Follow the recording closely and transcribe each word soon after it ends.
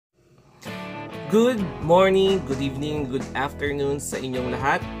Good morning, good evening, good afternoon sa inyong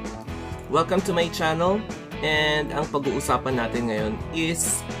lahat. Welcome to my channel. And ang pag-uusapan natin ngayon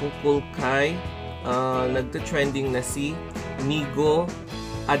is tungkol kay nagte-trending na si Migo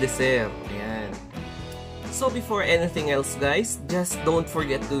Adecer. Ayan. So before anything else guys, just don't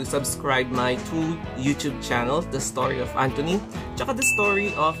forget to subscribe my two YouTube channels, The Story of Anthony, tsaka The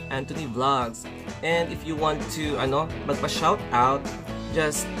Story of Anthony Vlogs. And if you want to magpa-shoutout,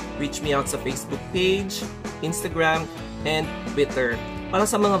 just reach me out sa Facebook page, Instagram, and Twitter. Para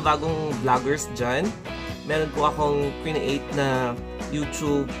sa mga bagong vloggers dyan, meron po akong create na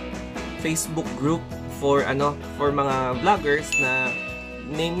YouTube, Facebook group for mga vloggers na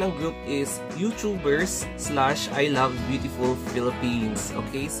name ng group is YouTubers/I Love Beautiful Philippines.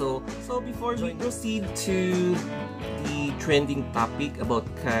 Okay, so before we proceed to the trending topic about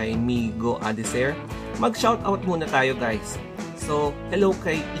kay Migo Adecer, mag-shoutout muna tayo guys. So, hello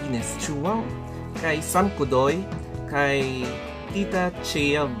kay Ines Chuang, kay Sam Kudoy, kay Tita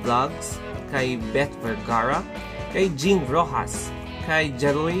Chea Vlogs, kay Beth Vergara, kay Jean Rojas, kay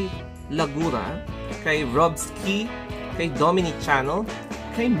Jeroy Lagura, kay Robski, kay Dominic Channel,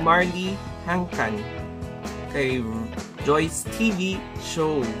 kay Marley Hangkan, kay Joyce TV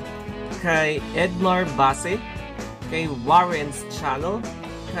Show, kay Edmar Base, kay Warren's Channel,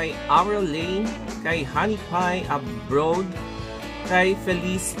 kay Aurel Lane, kay Honey Pie Abroad, kay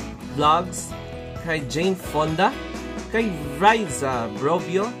Felice Vlogs, kay Jane Fonda, kay Riza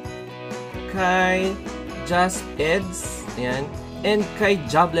Brovio, kay Just Eds, ayan, and kay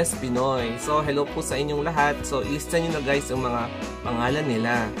Jobless Pinoy. So, hello po sa inyong lahat. So, ilista nyo na guys yung mga pangalan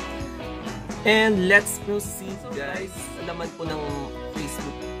nila. And let's proceed guys. Alaman po ng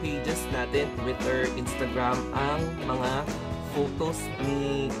Facebook pages natin, Twitter, Instagram, ang mga photos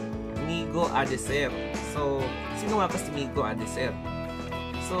ni Migo Adecer. So, sino nga ba si Migo Adecer?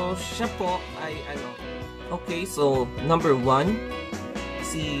 So, siya po ay okay, so number 1,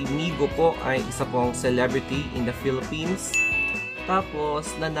 si Migo po ay isa pong celebrity in the Philippines.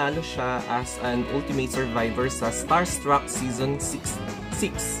 Tapos, nanalo siya as an ultimate survivor sa Starstruck Season 6.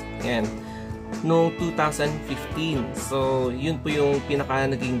 And noong 2015. So, yun po yung pinaka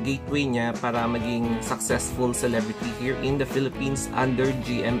naging gateway niya para maging successful celebrity here in the Philippines under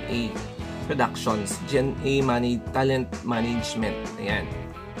GMA Productions, GMA Talent Management. Ayan.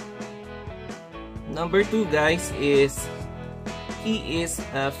 Number 2 guys is he is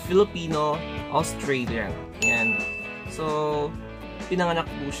a Filipino-Australian. Ayan. So, pinanganak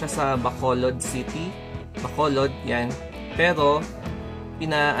po siya sa Bacolod City. Bacolod, yan. Pero,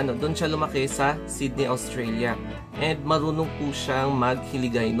 doon siya lumaki sa Sydney, Australia. And marunong po siyang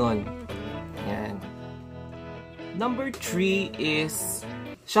maghiligay nun. Ayan. Number 3 is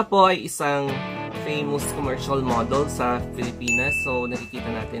siya po ay isang famous commercial model sa Pilipinas. So, nakikita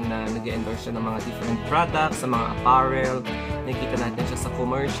natin na nag-endorse siya ng mga different products, sa mga apparel. Nakikita natin siya sa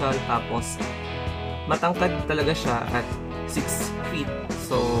commercial. Tapos, matangkad talaga siya at 6 feet.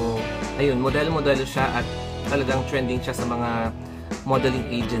 So, ayun, modelo-modelo siya at talagang trending siya sa mga modeling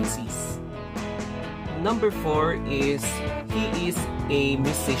agencies. Number 4 is he is a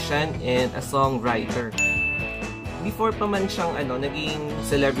musician and a songwriter. Before pa man siyang naging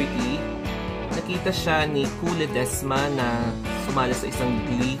celebrity, nakita siya ni Kule Desma na sumali sa isang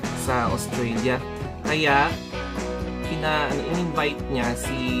glee sa Australia. Kaya in-invite niya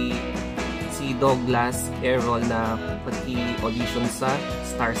si Douglas Errol na pag-audition sa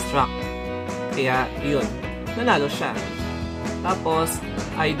Starstruck. Kaya yun, nanalo siya. Tapos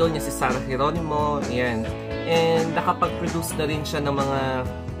idol niya si Sarah Geronimo, ayan. And nakapag-produce na rin siya ng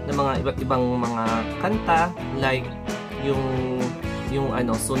mga iba't ibang mga kanta like yung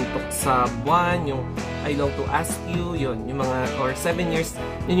Suntok sa Buwan, yung I Long to Ask You, yun, yung mga, or 7 years,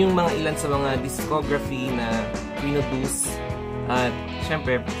 yun yung mga ilan sa mga discography na produce at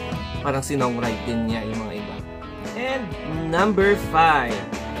syempre parang sinongwrite din niya yung mga iba. And number 5,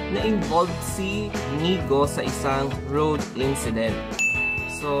 na-involved si Migo sa isang road incident.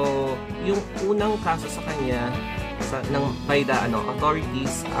 So, yung unang kaso sa kanya by the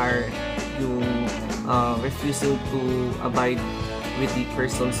authorities are yung refusing to abide with the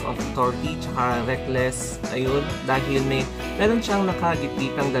persons of authority tsaka reckless, ayun, dahil meron siyang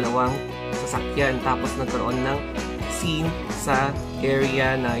nakagititang dalawang sasakyan tapos nagkaroon ng scene sa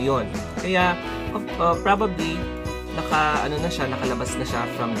area na yon. Kaya probably nakalabas na siya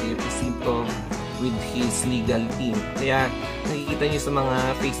from the presinto with his legal team. Kaya nakikita niyo sa mga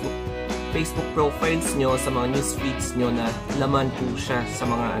Facebook profiles nyo, sa mga news feeds nyo na laman po siya sa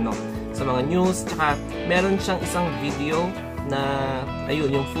mga sa mga news. Tsaka meron siyang isang video na ayun,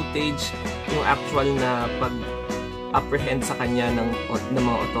 yung footage, yung actual na apprehend sa kanya ng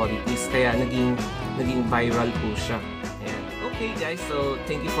mga authorities. Kaya naging viral po siya. And okay guys, so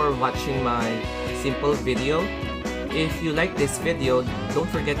thank you for watching my simple video. If you like this video, don't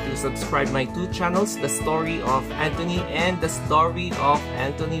forget to subscribe my two channels, The Story of Anthony and The Story of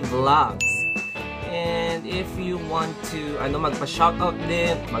Anthony Vlogs. And if you want to magpa-shoutout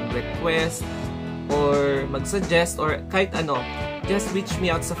din, mag-request, or mag-suggest, or kahit just reach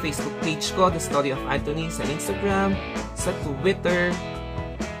me out sa Facebook page ko, The Story of Anthony, sa Instagram, sa Twitter.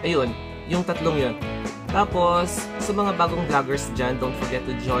 Ayun, yung tatlong yun. Tapos, sa mga bagong vloggers dyan, don't forget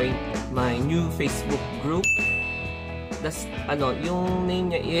to join my new Facebook group. Yung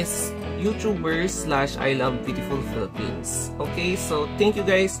name niya is YouTubers / I Love Beautiful Philippines. Okay, so thank you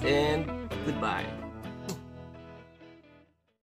guys and goodbye.